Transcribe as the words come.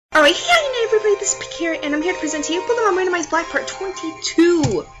Alright, hey everybody, this is Pika here, and I'm here to present to you Pokemon Randomized Black Part 22!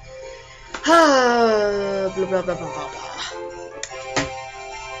 Blah, blah, blah, blah, blah, blah.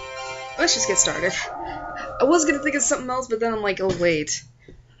 Let's just get started. I was gonna think of something else, but then I'm like, oh wait.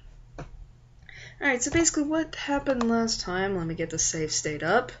 Alright, so basically what happened last time, let me get the save state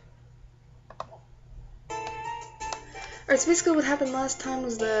up. Alright, so basically what happened last time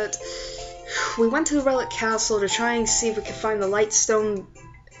was that we went to the Relic Castle to try and see if we could find the Light Stone,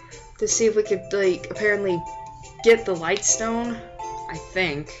 to see if we could, like, apparently get the Light Stone, I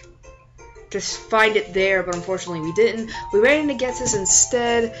think. Just find it there, but unfortunately we didn't. We ran into Getsus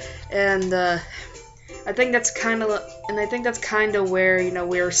instead, and, I think that's kind of where, you know,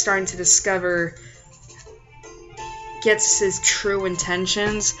 we're starting to discover Getsus's true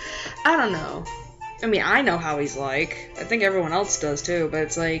intentions. I don't know. I mean, I know how he's like. I think everyone else does too, but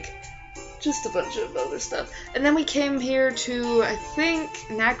it's like just a bunch of other stuff. And then we came here to, I think,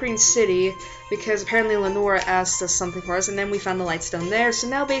 Nacrene City, because apparently Lenora asked us something for us, and then we found the Lightstone there. So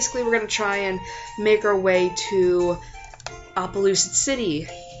now basically we're going to try and make our way to Opelucid City.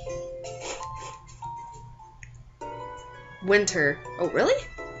 Winter. Oh, really?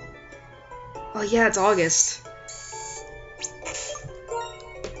 Oh yeah, it's August.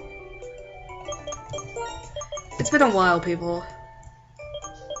 It's been a while, people.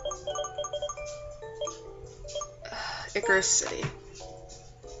 Icarus City.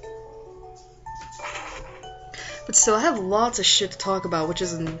 But still, I have lots of shit to talk about, which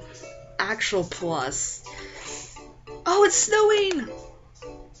is an actual plus. Oh, it's snowing!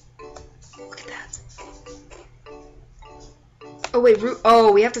 Look at that. Oh, wait,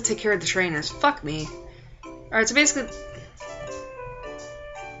 oh, we have to take care of the trainers. Fuck me. Alright, so basically...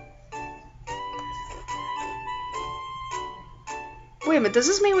 Wait a minute, does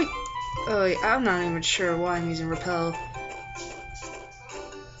this mean we... Oh, wait, I'm not even sure why I'm using Repel.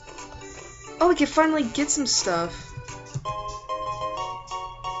 Oh, we can finally get some stuff.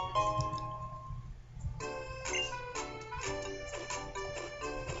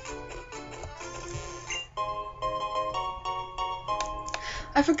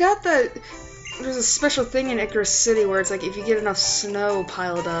 I forgot that there's a special thing in Icarus City where it's like if you get enough snow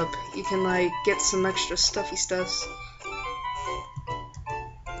piled up, you can like get some extra stuffy stuffs.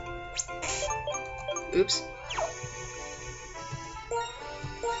 Oops.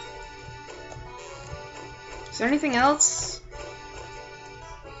 Is there anything else?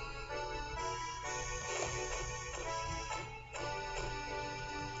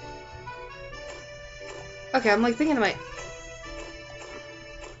 Okay, I'm like thinking of my...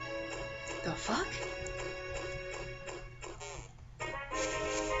 The fuck?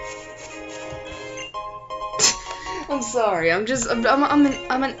 I'm sorry, I'm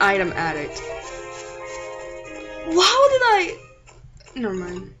an item addict. How did I... Never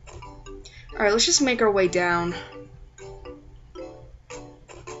mind. Alright, let's just make our way down.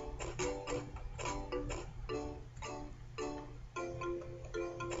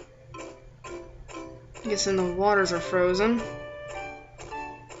 I'm guessing the waters are frozen.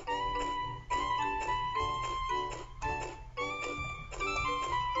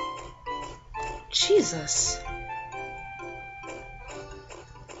 Jesus.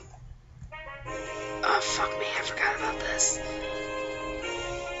 Oh, fuck me, I forgot about this.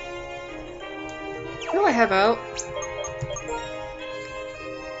 What do I have out?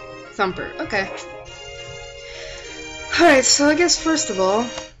 Thumper, okay. Alright, so I guess first of all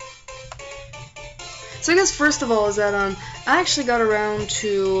is that, I actually got around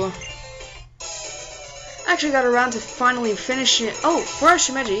to finally finishing it. Oh, where is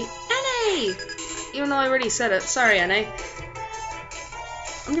Shimeji? NA! Even though I already said it. Sorry, NA.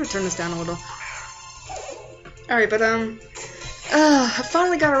 I'm gonna turn this down a little. Alright, but, I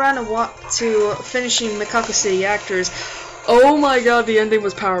finally got around to finishing Mikako City Actors. Oh my god, the ending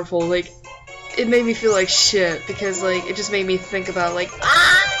was powerful. Like, it made me feel like shit, because, like, it just made me think about, like,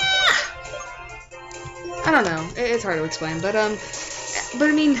 I don't know. It's hard to explain, but I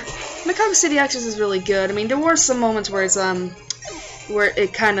mean, Mikako City Actors is really good. I mean, there were some moments where it's, where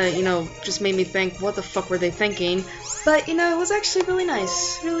it kinda, you know, just made me think, what the fuck were they thinking? But, you know, it was actually really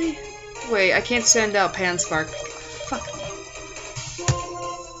nice. Really... Wait, I can't send out Panspark. Fuck me.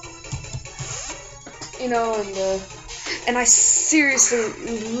 You know, and I seriously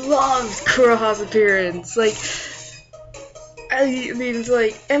loved Kuroha's appearance. Like, I mean, it's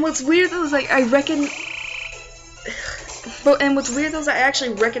like, and what's weird though is, like, I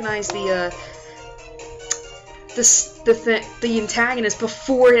actually recognized the antagonist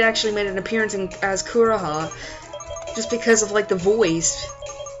before it actually made an appearance as Kuroha, just because of, like, the voice.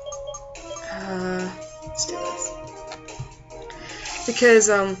 Let's do this. because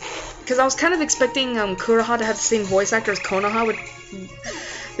I was kind of expecting Kuroha to have the same voice actor as Konoha,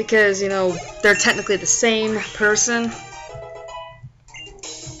 because, you know, they're technically the same person.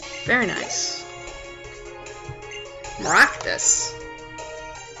 Very nice. Maractus.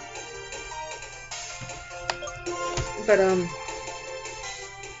 But,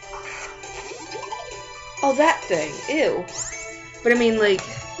 oh, that thing. Ew. But I mean, like...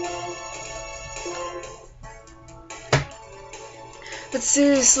 But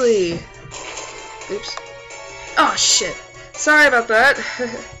seriously... Oops. Oh, shit. Sorry about that.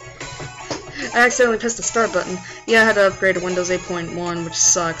 I accidentally pressed the start button. Yeah, I had to upgrade to Windows 8.1, which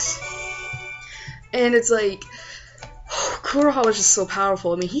sucks. And it's like... Kuroha was just so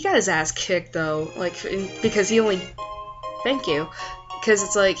powerful. I mean, he got his ass kicked, though. Like, because he only... Thank you. Because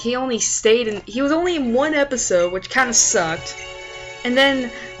it's like, he only stayed in... He was only in one episode, which kind of sucked. And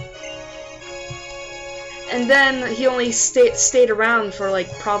then he only stayed around for,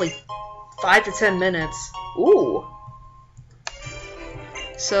 like, probably 5 to 10 minutes. Ooh.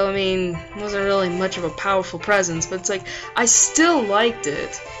 So, I mean, wasn't really much of a powerful presence, but it's like, I still liked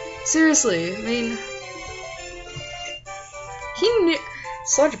it. Seriously, I mean...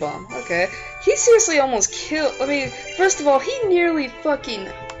 Sludge Bomb, okay. He seriously almost killed... I mean, first of all, he nearly fucking...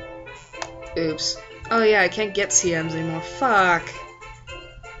 Oops. Oh yeah, I can't get CMs anymore. Fuck.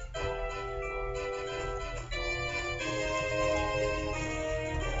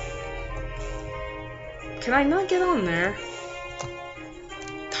 Can I not get on there?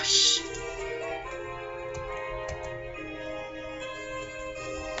 Oh, shit.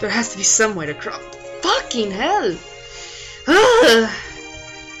 There has to be some way to cross. Fucking hell! Ugh.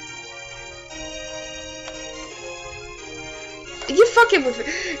 You fucking with me.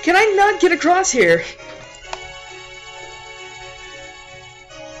 Can I not get across here?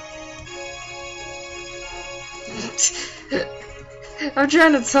 I'm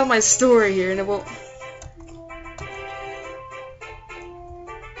trying to tell my story here and it won't.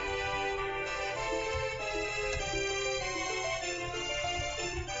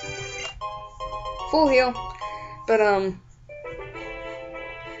 Full heal. But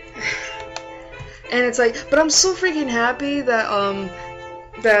and it's like, but I'm so freaking happy that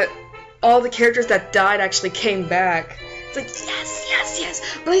that all the characters that died actually came back. It's like, yes, yes, yes.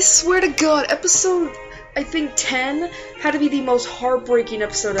 But I swear to God, episode, I think 10 had to be the most heartbreaking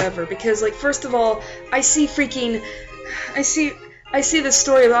episode ever, because, like, first of all, I see the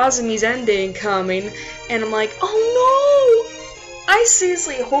story of Azumi's ending coming, and I'm like, oh no! I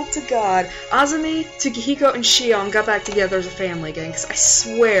seriously hope to God Azumi, Tsukihiko, and Shion got back together as a family again, because I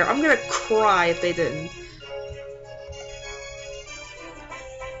swear, I'm gonna cry if they didn't.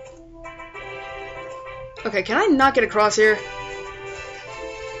 Okay, can I not get across here?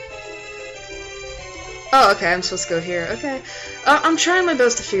 Oh, okay, I'm supposed to go here. Okay. I'm trying my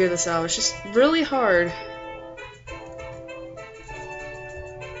best to figure this out. It's just really hard.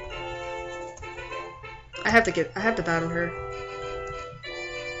 I have to battle her.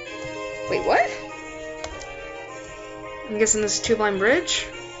 Wait, what? I'm guessing this is two-line bridge?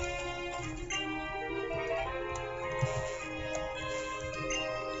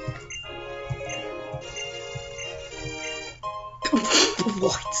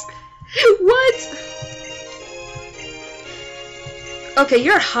 What? What? Okay,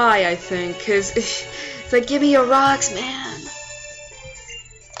 you're high, I think, because it's like, give me your rocks, man.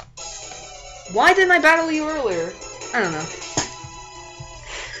 Why didn't I battle you earlier? I don't know.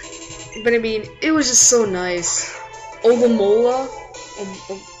 But I mean, it was just so nice. Olamola?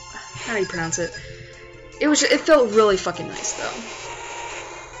 How do you pronounce it? It felt really fucking nice,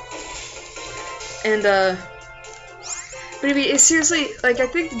 though. And, but I mean, it's seriously, like, I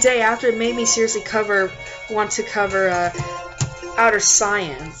think the day after it made me seriously want to cover, Outer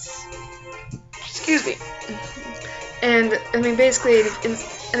Science. Excuse me. And, I mean, basically,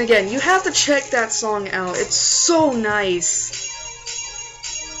 and again, you have to check that song out. It's so nice.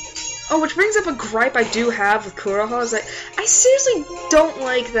 Oh, which brings up a gripe I do have with Kuroha, is that I seriously don't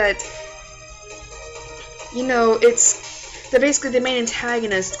like that, you know, it's, that basically the main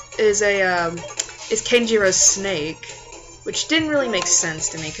antagonist is is Kenjiro's snake, which didn't really make sense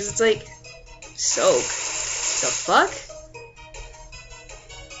to me, because it's like, soak. The fuck?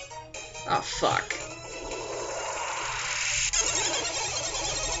 Oh, fuck.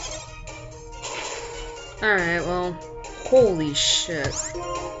 Alright, well, holy shit.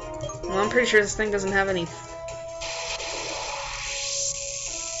 Well, I'm pretty sure this thing doesn't have any...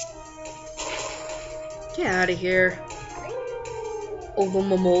 Get out of here.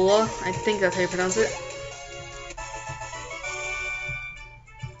 Olamola, I think that's how you pronounce it.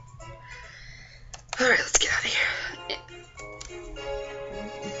 Alright, let's get out of here.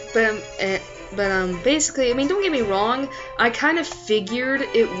 Basically, I mean, don't get me wrong. I kind of figured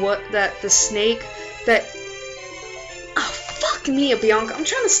that the snake that. Oh, fuck me, Bianca. I'm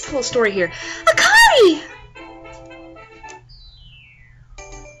trying to tell a story here. Akari!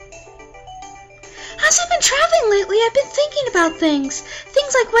 As I've been traveling lately, I've been thinking about things.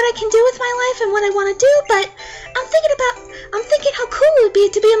 Things like what I can do with my life and what I want to do, but I'm thinking how cool it would be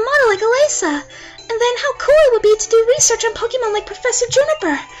to be a model like Elisa. And then how cool it would be to do research on Pokemon like Professor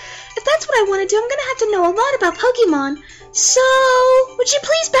Juniper. If that's what I want to do, I'm gonna have to know a lot about Pokemon. So, would you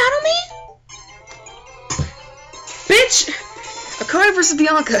please battle me? Bitch! Akari versus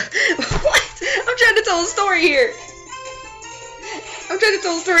Bianca. What? I'm trying to tell a story here.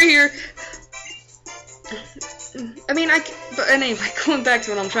 I mean, but anyway, going back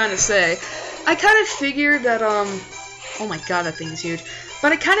to what I'm trying to say, I kind of figured that, oh my god, that thing is huge.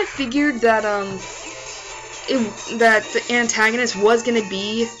 But I kind of figured that, that the antagonist was gonna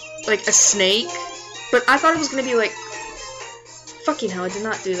be, like, a snake. But I thought it was gonna be, like, fucking hell, I did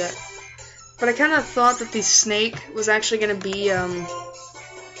not do that. But I kind of thought that the snake was actually gonna be,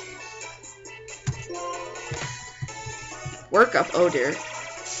 workup, oh dear.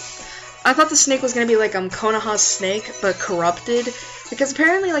 I thought the snake was gonna be like Konoha's snake, but corrupted, because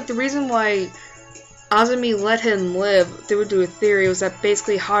apparently, like, the reason why Azumi let him live through a theory was that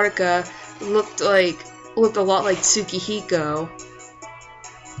basically Haruka looked a lot like Tsukihiko,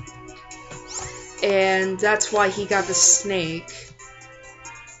 and that's why he got the snake.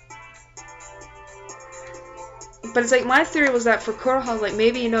 But it's like, my theory was that for Kuroha, like,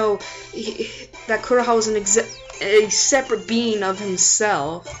 maybe, you know, that Kuroha was a separate being of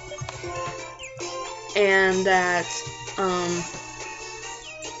himself. And that,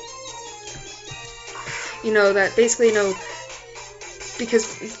 you know, that basically, you know,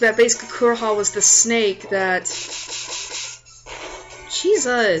 because that basically Kuroha was the snake that,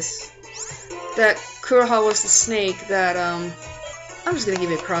 Jesus, that Kuroha was the snake that, I'm just gonna give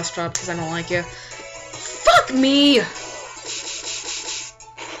you a cross drop because I don't like you. Fuck me!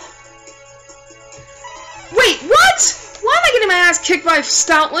 Wait, what? Why am I getting my ass kicked by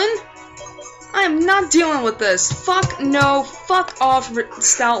Stoutland? I am not dealing with this. Fuck no. Fuck off,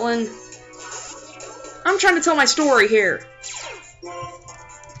 Stoutland. I'm trying to tell my story here.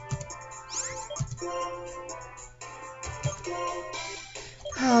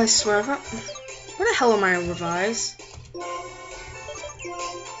 Oh, I swear. Where the hell am I revised?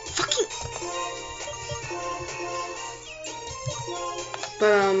 Fucking.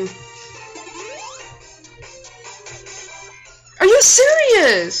 But, are you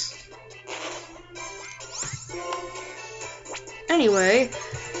serious? Anyway,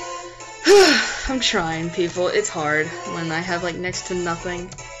 I'm trying, people. It's hard when I have, like, next to nothing.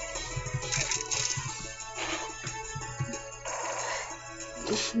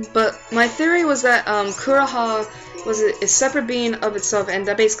 But my theory was that Kuroha was a separate being of itself, and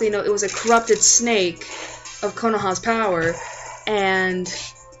that basically, you know, it was a corrupted snake of Konoha's power, and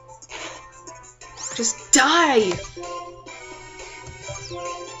just die.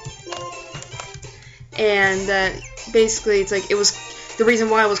 And that basically, it's like, it was, the reason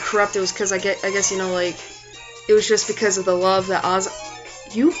why it was corrupted was because I guess, you know, like, it was just because of the love that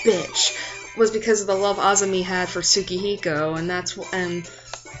you bitch, was because of the love Azumi had for Tsukihiko, and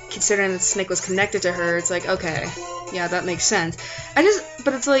considering that the snake was connected to her, it's like, okay, yeah, that makes sense.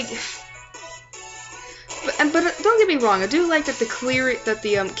 But it's like, but don't get me wrong, I do like that the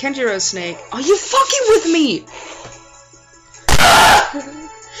Kenjiro snake, are you fucking with me?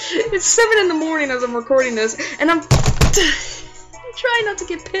 It's 7 in the morning as I'm recording this, and I'm trying not to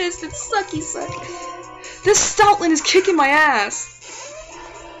get pissed. It's sucky suck. This Stoutland is kicking my ass.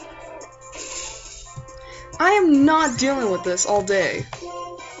 I am not dealing with this all day.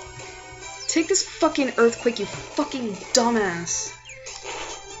 Take this fucking earthquake, you fucking dumbass.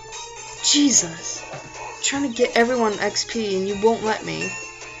 Jesus. I'm trying to get everyone XP and you won't let me.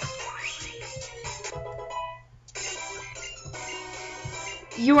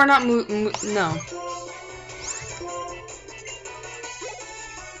 You are not no.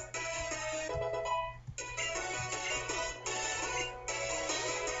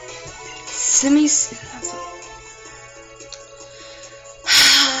 Simi's.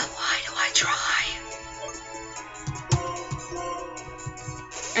 Why do I try?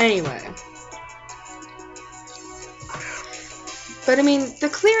 Anyway. But I mean, the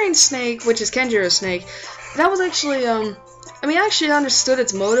clearing snake, which is Kenjiro's snake, that was actually, I mean, I actually understood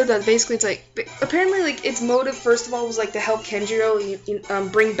its motive, that basically it's like, apparently, like, its motive, first of all, was, like, to help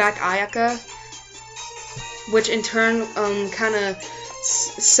Kenjiro, bring back Ayaka, which in turn, kind of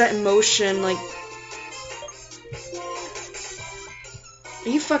set in motion, like, Are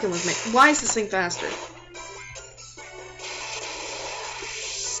you fucking with me? Why is this thing faster?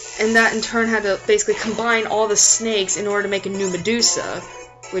 And that in turn had to basically combine all the snakes in order to make a new Medusa,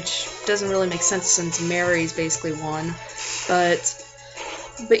 which doesn't really make sense since Mary's basically one. But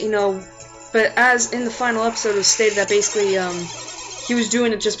you know, but as in the final episode it was stated that basically he was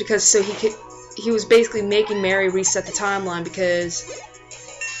doing it just because he was basically making Mary reset the timeline because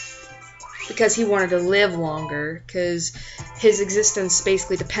he wanted to live longer, because his existence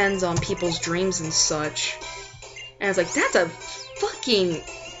basically depends on people's dreams and such. And it's like, that's a fucking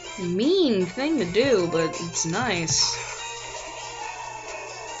mean thing to do, but it's nice.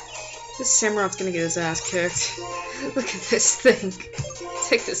 This Samurot's gonna get his ass kicked. Look at this thing.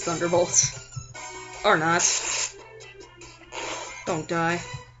 Take this, Thunderbolt. Or not. Don't die.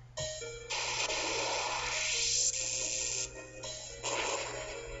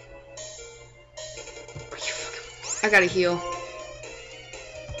 I gotta heal.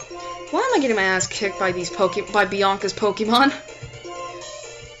 Why am I getting my ass kicked by these by Bianca's Pokemon?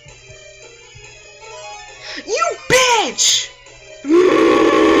 You bitch!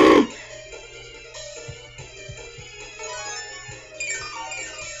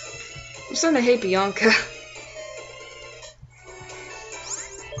 I'm starting to hate Bianca.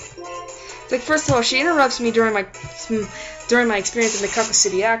 It's like, first of all, she interrupts me during my experience in the Pika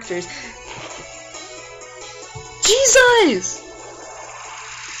City Actors. Jesus!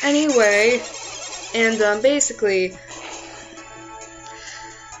 Anyway, and basically,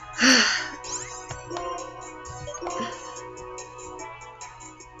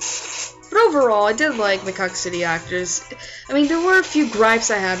 but overall, I did like the Pika City Actors. I mean, there were a few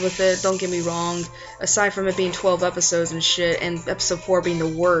gripes I had with it, don't get me wrong, aside from it being 12 episodes and shit, and episode 4 being the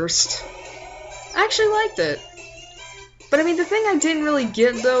worst. I actually liked it. But I mean, the thing I didn't really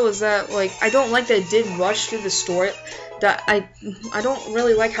get, though, is that, like, I don't like that it did rush through the story. That I don't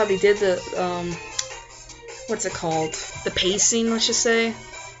really like how they did the, what's it called? The pacing, let's just say.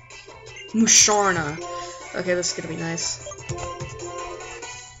 Musharna. Okay, this is gonna be nice.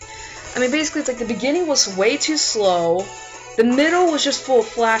 I mean, basically, it's like the beginning was way too slow, the middle was just full of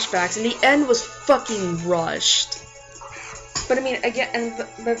flashbacks, and the end was fucking rushed. But I mean, again, and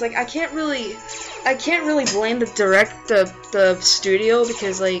that's like, I can't really blame the studio,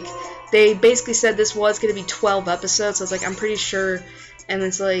 because like they basically said this was gonna be 12 episodes, so it's like, I'm pretty sure, and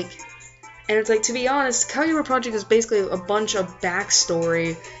it's like to be honest, Kaguya Project is basically a bunch of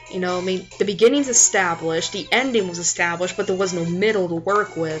backstory. You know, I mean, the beginning's established, the ending was established, but there was no middle to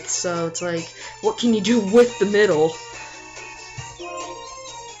work with. So it's like, what can you do with the middle?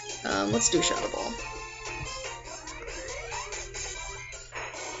 Let's do Shadow Ball.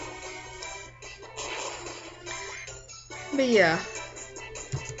 But yeah,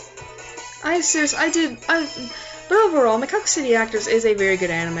 but overall, Pika City Actors is a very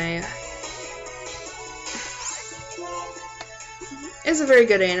good anime. It's a very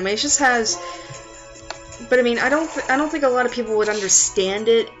good anime. It just has, but I mean, I don't think a lot of people would understand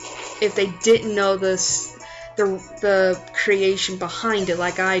it if they didn't know the creation behind it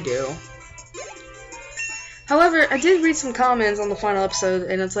like I do. However, I did read some comments on the final episode,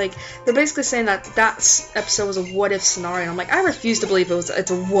 and it's like, they're basically saying that episode was a what-if scenario. I'm like, I refuse to believe it's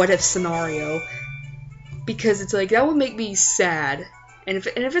a what-if scenario, because it's like, that would make me sad. And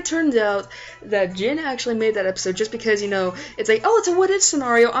if it turns out that Jin actually made that episode just because, you know, it's like, oh, it's a what-if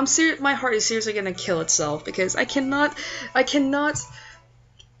scenario, my heart is seriously gonna kill itself, because I cannot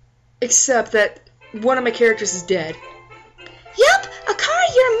accept that one of my characters is dead. Yup,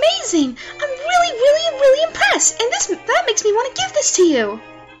 Akari, you're amazing! I'm really impressed, and that makes me want to give this to you!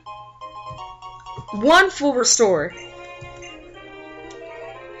 One full restore.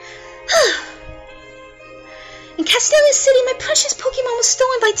 In Castelia City, my precious Pokemon was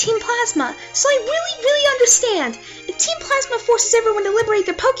stolen by Team Plasma, so I really understand. If Team Plasma forces everyone to liberate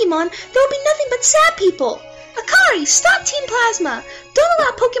their Pokemon, there will be nothing but sad people. Akari, stop Team Plasma! Don't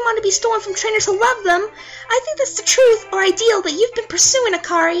allow Pokemon to be stolen from trainers who love them. I think that's the truth, or ideal, that you've been pursuing,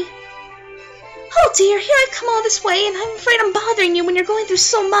 Akari. Oh dear, here I've come all this way, and I'm afraid I'm bothering you when you're going through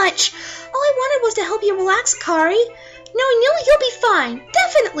so much. All I wanted was to help you relax, Akari. Knowing you'll be fine.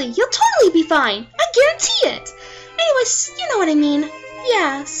 Definitely, you'll totally be fine. I guarantee it. Anyways, you know what I mean.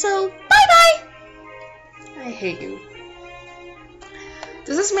 Yeah, so, bye-bye! I hate you.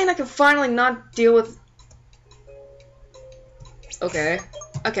 Does this mean I can finally not deal with... Okay,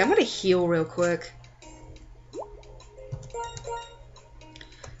 I'm gonna heal real quick.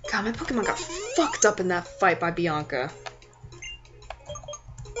 God, my Pokemon got fucked up in that fight by Bianca.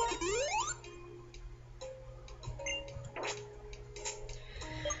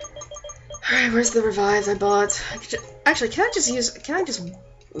 Alright, where's the revives I bought? Actually, can I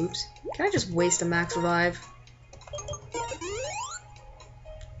just waste a max revive?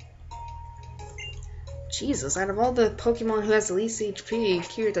 Jesus, out of all the Pokemon who has the least HP,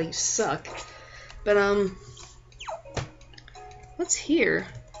 Kirito, you suck. But, what's here?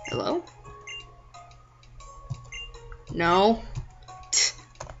 Hello? No.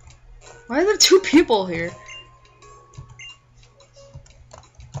 Why are there two people here?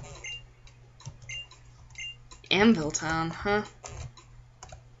 Anvil Town, huh?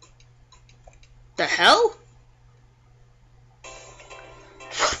 The hell?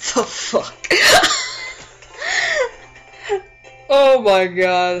 What the fuck? Oh my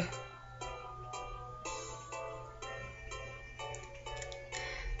god.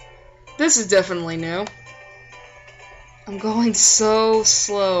 This is definitely new. I'm going so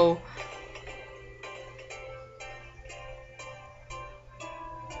slow.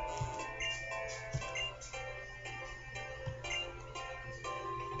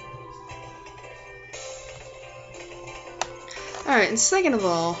 Alright, and second of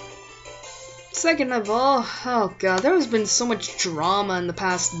all, oh god, there has been so much drama in the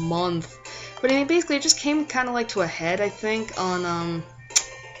past month. But I mean, basically, it just came kind of like to a head, I think, on,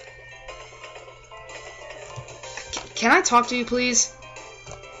 Can I talk to you, please?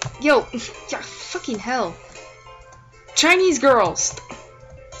 Yo, yeah, fucking hell. Chinese girls!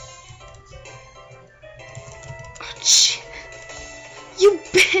 Oh, shit. You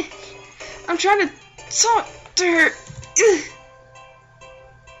bitch! I'm trying to talk to her. Ugh.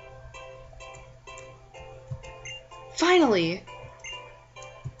 Finally!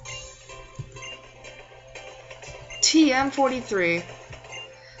 TM43.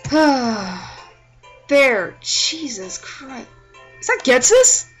 There. Jesus Christ. Is that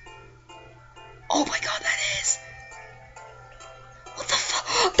Getsus? Oh my god, that is. What the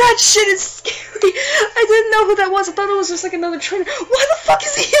fuck? That shit is scary. I didn't know who that was. I thought it was just like another trainer. Why the fuck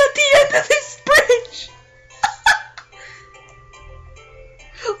is he at the end of this bridge?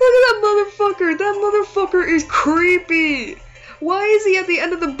 Look at that motherfucker. That motherfucker is creepy. Why is he at the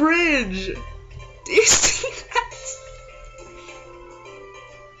end of the bridge? Do you see that?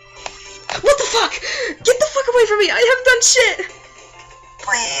 What the fuck? Get the fuck away from me. I haven't done shit.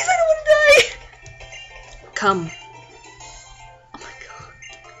 Please, I don't want to die. Come. Oh my god.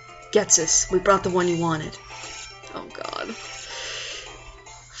 Getsus, we brought the one you wanted. Oh god.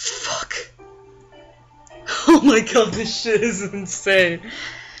 Fuck. Oh my god, this shit is insane.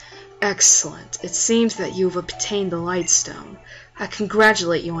 Excellent. It seems that you have obtained the Lightstone. I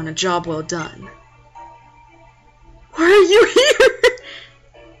congratulate you on a job well done. Why are you here?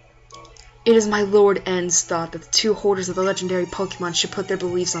 It is my Lord N's thought that the two holders of the legendary Pokemon should put their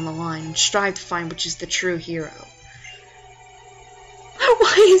beliefs on the line and strive to find which is the true hero.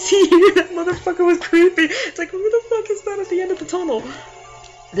 Why is he here? That motherfucker was creepy. It's like, who the fuck is that at the end of the tunnel?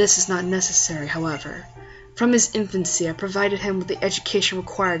 This is not necessary, however. From his infancy, I provided him with the education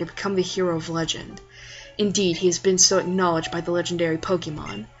required to become the hero of legend. Indeed, he has been so acknowledged by the legendary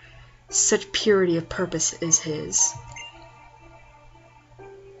Pokemon. Such purity of purpose is his.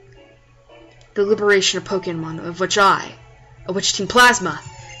 The liberation of Pokemon, of which Team Plasma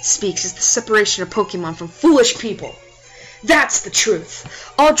speaks, is the separation of Pokemon from foolish people. That's the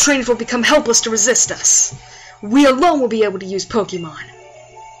truth. All trainers will become helpless to resist us. We alone will be able to use Pokemon.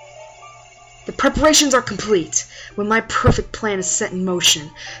 The preparations are complete. When my perfect plan is set in motion,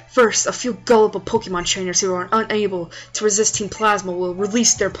 first, a few gullible Pokemon trainers who are unable to resist Team Plasma will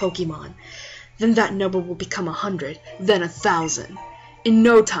release their Pokemon. Then that number will become 100, then 1,000. In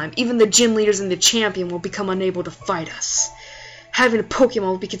no time, even the gym leaders and the champion will become unable to fight us. Having a Pokemon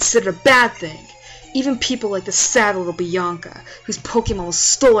will be considered a bad thing. Even people like the sad little Bianca, whose Pokemon was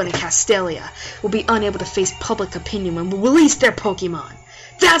stolen in Castelia, will be unable to face public opinion when we release their Pokemon.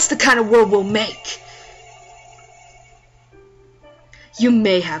 That's the kind of world we'll make! You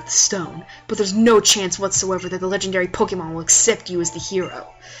may have the stone, but there's no chance whatsoever that the legendary Pokemon will accept you as the hero.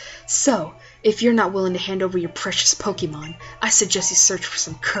 So, if you're not willing to hand over your precious Pokemon, I suggest you search for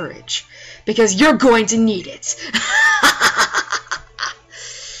some courage, because you're going to need it.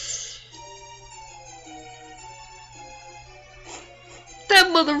 That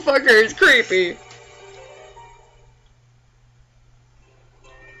motherfucker is creepy.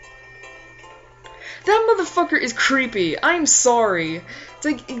 That motherfucker is creepy. I'm sorry. It's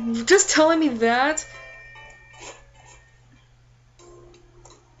like, just telling me that.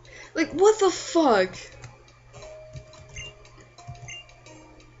 Like, what the fuck?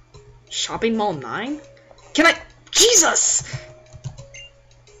 Shopping Mall 9? Can I? Jesus!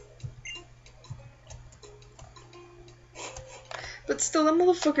 But still, that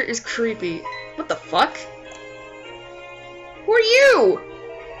motherfucker is creepy. What the fuck? Who are you?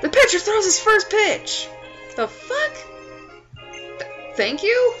 The pitcher throws his first pitch. The fuck? Thank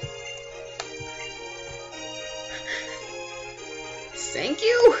you? Thank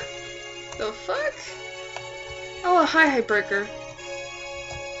you? The fuck? Oh, hi, Breaker.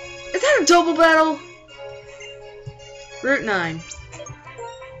 Is that a double battle? Route 9.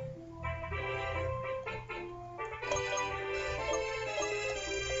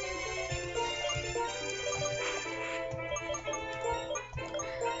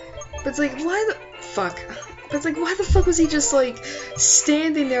 But it's like, why the fuck? But it's like, why the fuck was he just like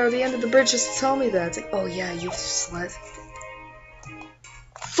standing there at the end of the bridge just to tell me that? It's like, oh yeah, you slut.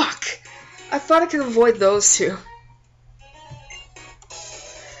 Fuck! I thought I could avoid those two.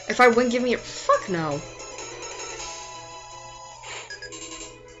 If I wouldn't give me a fuck no.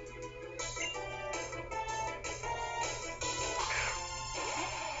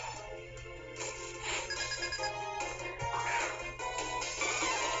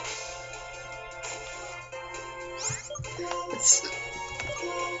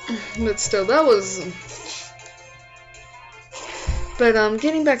 But still, that was... But,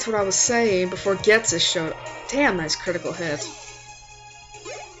 getting back to what I was saying before Getsus showed... Damn, nice critical hit.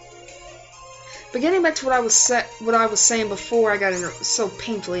 But getting back to what I was saying before I got so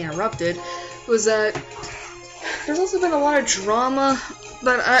painfully interrupted, was that there's also been a lot of drama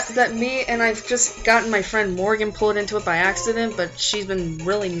that me and I've just gotten my friend Morgan pulled into it by accident, but she's been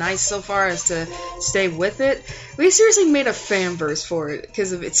really nice so far as to stay with it. We seriously made a fanverse for it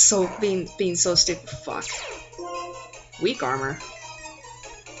because of it so being so stupid. Fuck. Weak armor.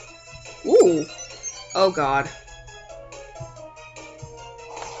 Ooh. Oh god.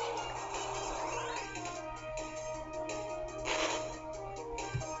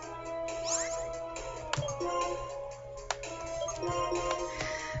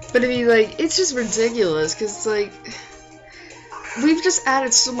 But I mean, like, it's just ridiculous, because it's like, we've just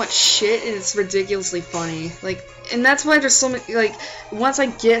added so much shit, and it's ridiculously funny. Like, and that's why there's so many, like, once I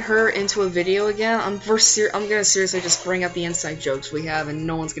get her into a video again, I'm gonna seriously just bring up the inside jokes we have, and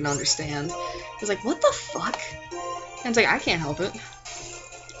no one's gonna understand. It's like, what the fuck? And it's like, I can't help it.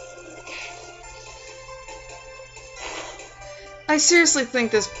 I seriously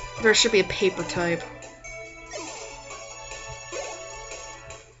think there should be a paper type.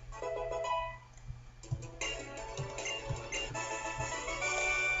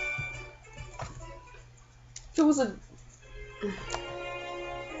 There was a...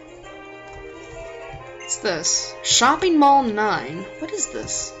 What's this? Shopping Mall 9. What is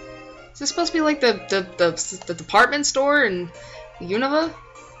this? Is this supposed to be like the department store in Unova?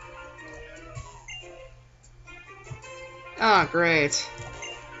 Ah, great.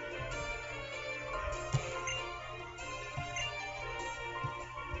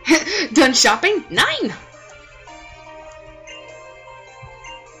 Done shopping? 9!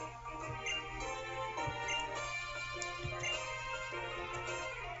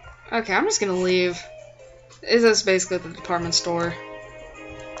 Okay, I'm just gonna leave. Is this basically the department store?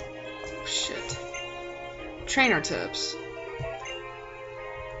 Oh, shit. Trainer tips.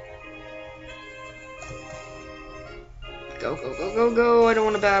 Go, go, go, go, go. I don't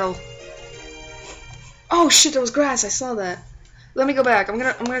want to battle. Oh shit, there was grass. I saw that. Let me go back. I'm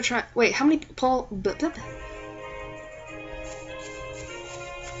gonna try. Wait, how many Paul?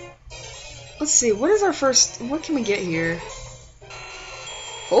 Let's see. What is our first? What can we get here?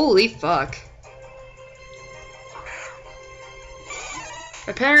 Holy fuck.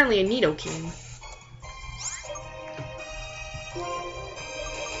 Apparently a Nidoking.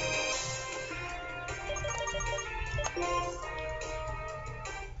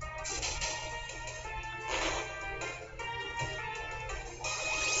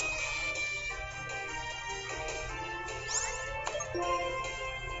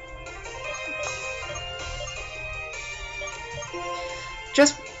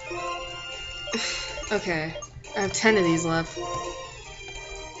 Just... Okay. I have 10 of these left.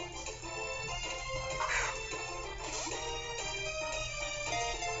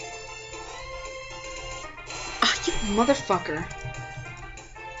 Ah, you motherfucker.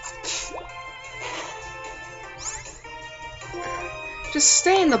 Just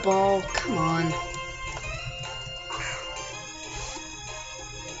stay in the ball. Come on.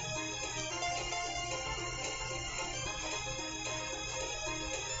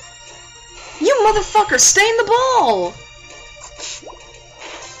 You motherfucker, stay in the ball!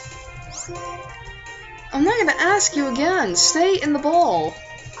 I'm not gonna ask you again. Stay in the ball.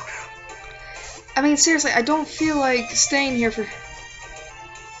 I mean, seriously, I don't feel like staying here for...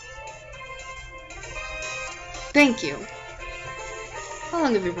 Thank you. How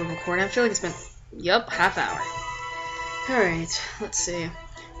long have we been recording? I feel like it's been... Yup, half hour. Alright, let's see.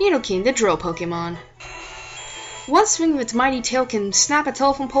 Nidoking, the drill Pokemon. One swing of its mighty tail can snap a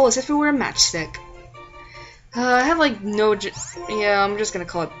telephone pole as if it were a matchstick. I have like no... yeah, I'm just gonna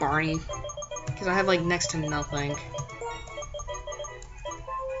call it Barney. Because I have like next to nothing.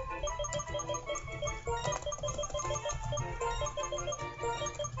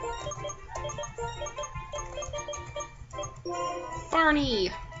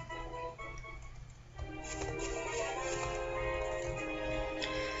 Barney!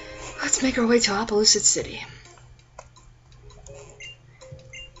 Let's make our way to Appaloosa City.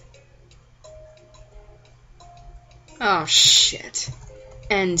 Oh shit.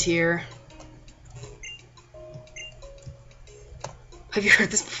 End here. Have you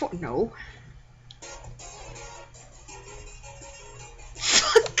heard this before? No.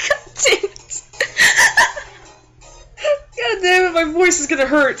 God damn it. God damn it, my voice is gonna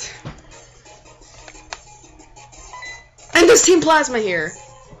hurt. And there's Team Plasma here.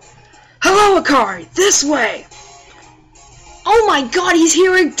 Hello, Akari! This way! Oh my god, he's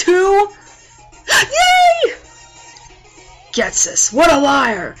hearing too? Yay! Gets us. What a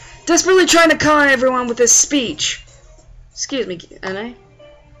liar! Desperately trying to con everyone with his speech. Excuse me, N.A.?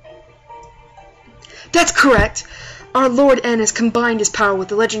 That's correct. Our Lord N has combined his power with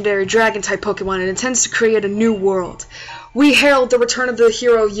the legendary Dragon-type Pokemon and intends to create a new world. We herald the return of the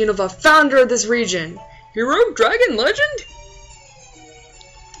hero Unova, founder of this region. Hero? Dragon? Legend?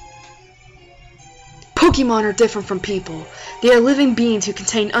 Pokemon are different from people. They are living beings who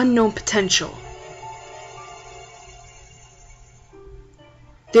contain unknown potential.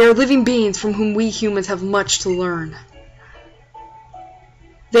 They are living beings from whom we humans have much to learn.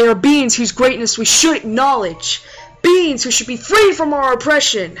 They are beings whose greatness we should acknowledge. Beings who should be freed from our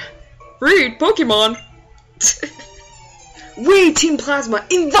oppression. Read Pokemon. We, Team Plasma,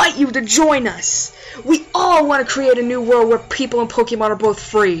 invite you to join us. We all want to create a new world where people and Pokemon are both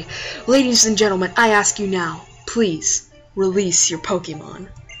free. Ladies and gentlemen, I ask you now, please, release your Pokemon.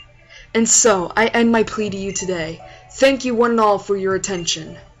 And so, I end my plea to you today. Thank you one and all for your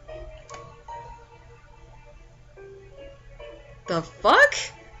attention. The fuck?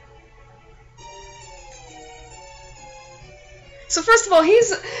 So first of all,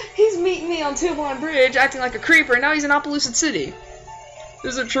 he's meeting me on Tubalon Bridge, acting like a creeper, and now he's in Appaloosa City.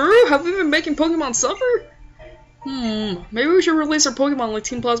 Is it true? Have we been making Pokemon suffer? Maybe we should release our Pokemon like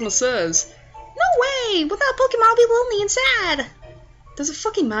Team Plasma says. No way! Without Pokemon, I'll be lonely and sad! Does it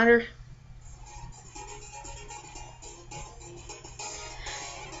fucking matter?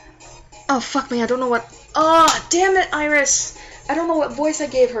 Oh, fuck me, I don't know what... Oh, damn it, Iris! I don't know what voice I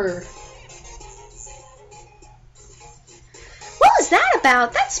gave her. What was that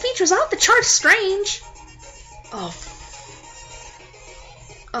about? That speech was off the charts strange. Oh,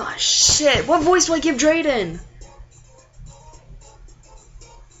 oh shit. What voice do I give Drayden?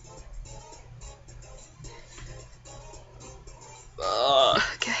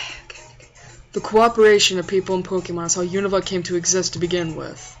 Okay. The cooperation of people and Pokemon is how Unova came to exist to begin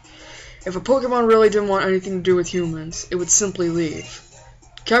with. If a Pokemon really didn't want anything to do with humans, it would simply leave.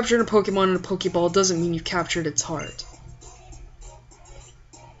 Capturing a Pokemon in a Pokeball doesn't mean you've captured its heart.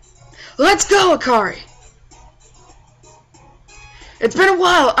 Let's go, Akari! It's been a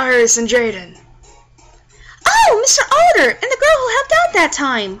while, Iris and Jaden. Oh, Mr. Alder, and the girl who helped out that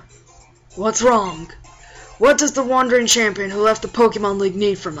time. What's wrong? What does the wandering champion who left the Pokemon League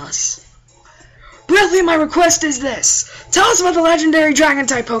need from us? Briefly, my request is this. Tell us about the legendary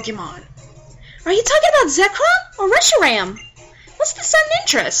Dragon-type Pokemon. Are you talking about Zekrom or Reshiram? What's the sudden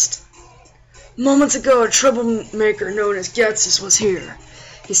interest? Moments ago, a troublemaker known as Getsus was here.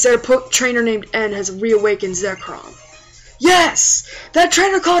 He said a trainer named N has reawakened Zekrom. Yes! That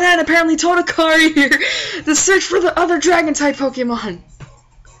trainer called N apparently told Akari here to search for the other Dragon-type Pokemon.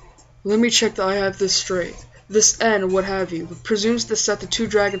 Let me check that I have this straight. This N, or what have you, presumes to set the two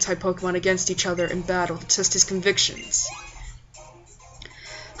Dragon-type Pokemon against each other in battle to test his convictions.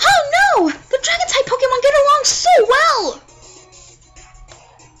 Oh no! The Dragon-type Pokemon get along so well!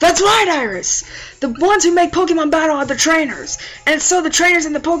 That's right, Iris! The ones who make Pokemon battle are the trainers, and so the trainers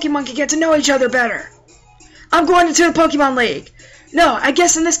and the Pokemon can get to know each other better. I'm going into the Pokemon League. No, I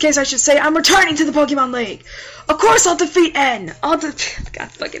guess in this case I should say I'm returning to the Pokemon League. Of course I'll defeat N. God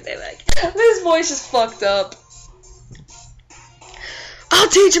fucking damn it. This voice is fucked up. I'll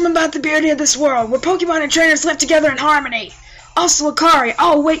teach him about the beauty of this world, where Pokemon and trainers live together in harmony. Also, Akari,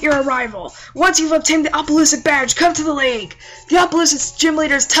 I'll await your arrival. Once you've obtained the Appaloosa badge, come to the League. The Appaloosa gym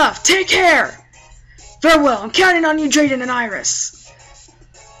leader is tough. Take care. Farewell. I'm counting on you, Drayden and Iris.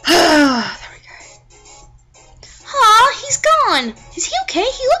 There we go. Aw, he's gone. Is he okay?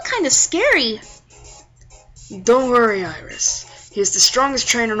 He looked kind of scary. Don't worry, Iris. He is the strongest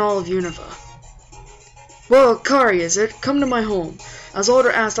trainer in all of Unova. Well, Kari, is it? Come to my home. As Alder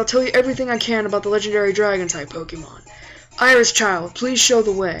asked, I'll tell you everything I can about the legendary Dragon-type Pokemon. Iris, child, please show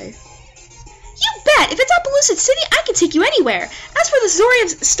the way. You bet! If it's Appaloosa City, I can take you anywhere. As for the story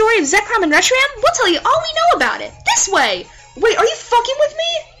of Zekrom and Reshiram, we'll tell you all we know about it. This way! Wait, are you fucking with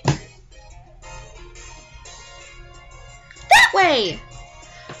me? That way!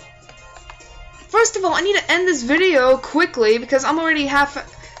 First of all, I need to end this video quickly because I'm already half...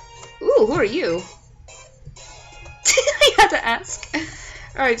 Ooh, who are you? I had to ask.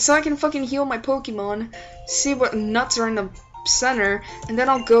 Alright, so I can fucking heal my Pokemon, see what nuts are in the center, and then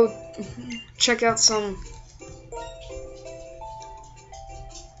I'll go check out some...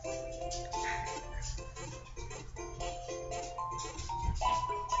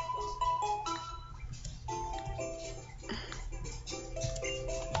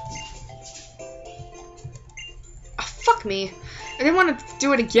 Fuck me. I didn't want to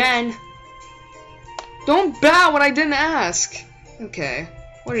do it again. Don't bow when I didn't ask. Okay,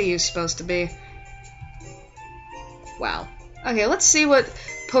 what are you supposed to be? Wow. Okay, let's see what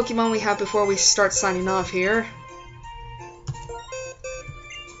Pokemon we have before we start signing off here.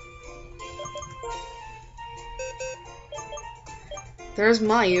 There's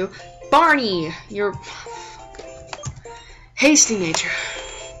Mayu. Barney! You're... Hasty nature.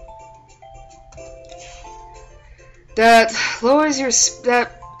 That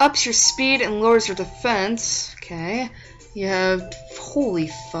ups your speed and lowers your defense. Okay. You have... Holy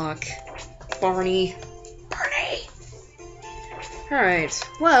fuck. Barney. Alright,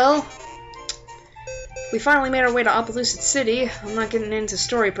 well... We finally made our way to Appaloosa City. I'm not getting into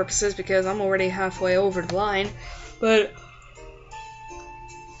story purposes because I'm already halfway over the line. But...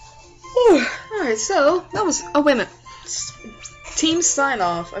 Alright, so... That was... Oh, wait a minute. Team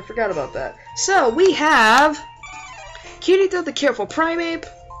sign-off. I forgot about that. So, we have... Kirito the Careful Primeape,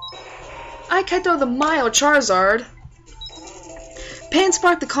 Aikaito the Mild Charizard,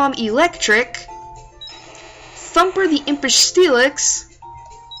 Panspark the Calm Electric, Thumper the Impish Steelix,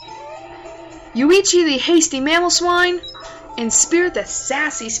 Yuichi the Hasty Mamoswine, and Spirit the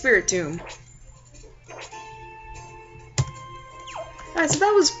Sassy Spiritomb. Alright, so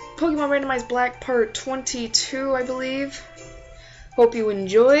that was Pokemon Randomized Black Part 22, I believe. Hope you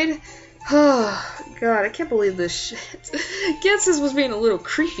enjoyed. Oh, God, I can't believe this shit. Guess this was being a little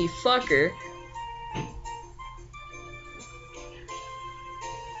creepy fucker.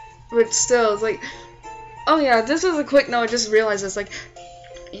 But still, it's like... Oh yeah, this is a quick note, I just realized this, like...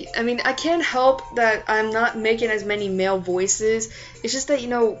 I mean, I can't help that I'm not making as many male voices. It's just that, you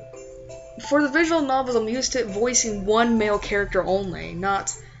know, for the visual novels, I'm used to voicing one male character only,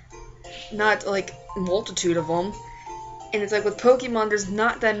 not like, a multitude of them. And it's like with Pokemon, there's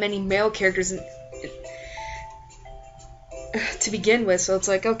not that many male characters to begin with, so it's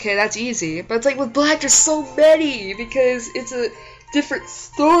like, okay, that's easy. But it's like with Black, there's so many because it's a different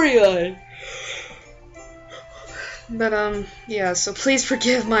storyline. But, yeah, so please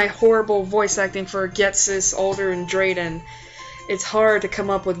forgive my horrible voice acting for Getsis, Alder, and Drayden. It's hard to come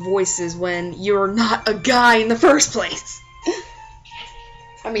up with voices when you're not a guy in the first place.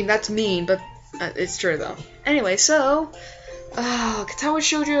 I mean, that's mean, but it's true, though. Anyway, so, Katawa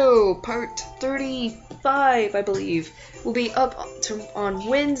Shoujo Part 35, I believe, will be up on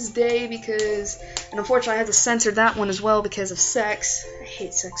Wednesday because, and unfortunately I had to censor that one as well because of sex. I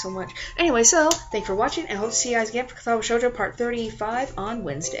hate sex so much. Anyway, so, thanks for watching, and I hope to see you guys again for Katawa Shoujo Part 35 on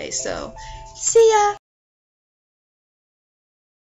Wednesday. So, see ya!